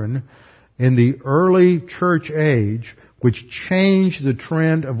doctrine in the early church age, which changed the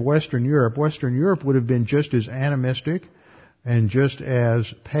trend of Western Europe would have been just as animistic and just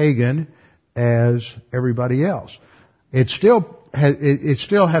as pagan as everybody else. It still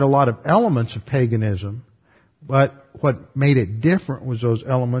had a lot of elements of paganism, but what made it different was those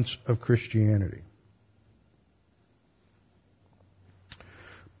elements of Christianity.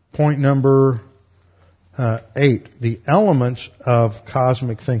 Point number 8, the elements of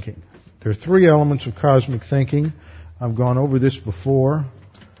cosmic thinking. There are 3 elements of cosmic thinking. I've gone over this before.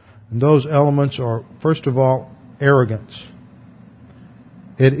 And those elements are, first of all, arrogance.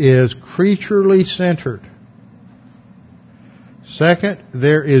 It is creaturely centered. Second,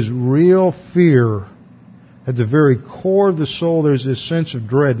 there is real fear At the very core of the soul, there's this sense of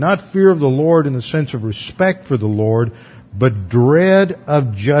dread. Not fear of the Lord in the sense of respect for the Lord, but dread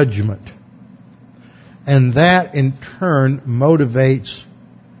of judgment. And that, in turn, motivates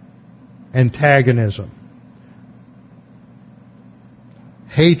antagonism.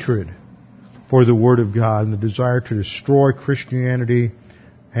 Hatred for the Word of God and the desire to destroy Christianity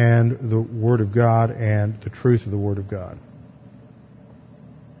and the Word of God and the truth of the Word of God.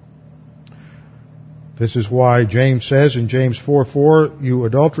 This is why James says in James 4:4, "You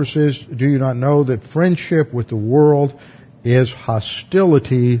adulteresses, do you not know that friendship with the world is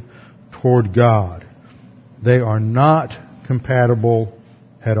hostility toward God?" They are not compatible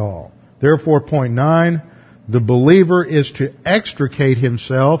at all. Therefore, point 9, the believer is to extricate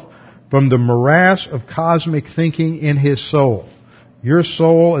himself from the morass of cosmic thinking in his soul. Your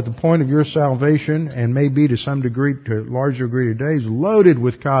soul, at the point of your salvation, and maybe to some degree, to a larger degree today, is loaded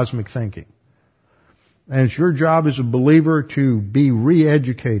with cosmic thinking. And it's your job as a believer to be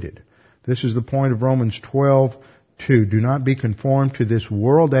re-educated. This is the point of Romans 12:2. Do not be conformed to this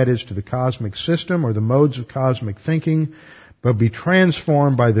world, that is, to the cosmic system or the modes of cosmic thinking, but be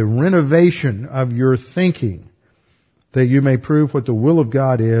transformed by the renovation of your thinking, that you may prove what the will of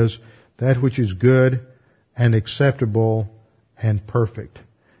God is, that which is good and acceptable and perfect.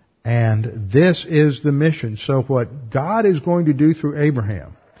 And this is the mission. So what God is going to do through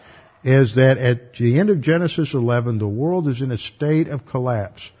Abraham is that at the end of Genesis 11, the world is in a state of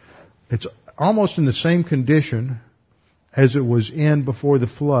collapse. It's almost in the same condition as it was in before the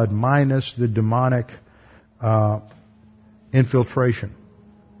flood, minus the demonic infiltration.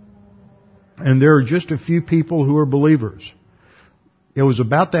 And there are just a few people who are believers. It was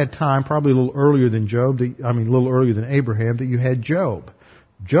about that time, probably a little earlier than a little earlier than Abraham, that you had Job.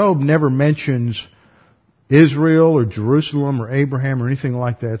 Job never mentions Israel or Jerusalem or Abraham or anything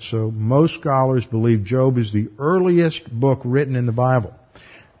like that, so most scholars believe Job is the earliest book written in the Bible.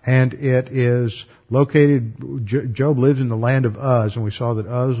 And it is located, Job lives in the land of Uz, and we saw that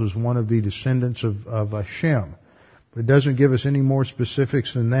Uz was one of the descendants of Shem. But it doesn't give us any more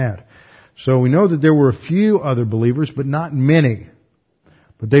specifics than that. So we know that there were a few other believers, but not many.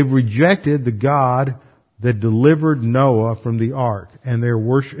 But they've rejected the God that delivered Noah from the ark, and their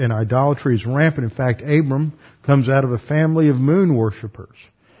worship and idolatry is rampant. In fact, Abram comes out of a family of moon worshippers,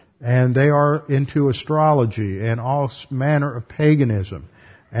 and they are into astrology and all manner of paganism.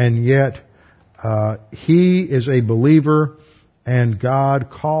 And yet, he is a believer, and God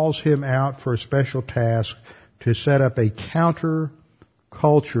calls him out for a special task to set up a counter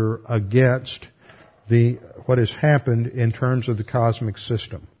culture against what has happened in terms of the cosmic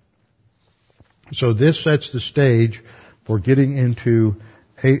system. So this sets the stage for getting into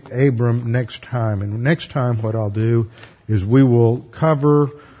Abram next time. And next time what I'll do is we will cover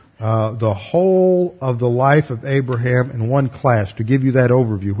the whole of the life of Abraham in one class to give you that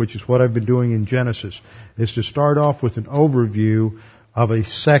overview, which is what I've been doing in Genesis, is to start off with an overview of a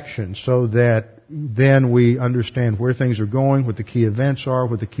section so that then we understand where things are going, what the key events are,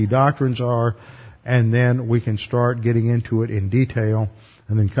 what the key doctrines are, and then we can start getting into it in detail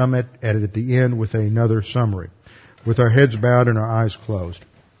and then come at it at the end with another summary, with our heads bowed and our eyes closed.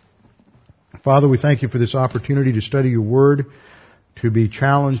 Father, we thank you for this opportunity to study your word, to be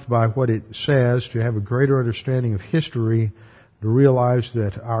challenged by what it says, to have a greater understanding of history, to realize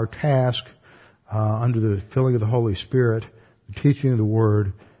that our task under the filling of the Holy Spirit, the teaching of the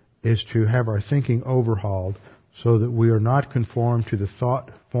word, is to have our thinking overhauled so that we are not conformed to the thought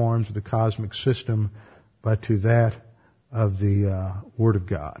forms of the cosmic system, but to that of the Word of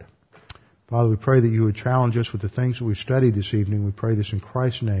God. Father, we pray that you would challenge us with the things that we've studied this evening. We pray this in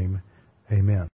Christ's name. Amen.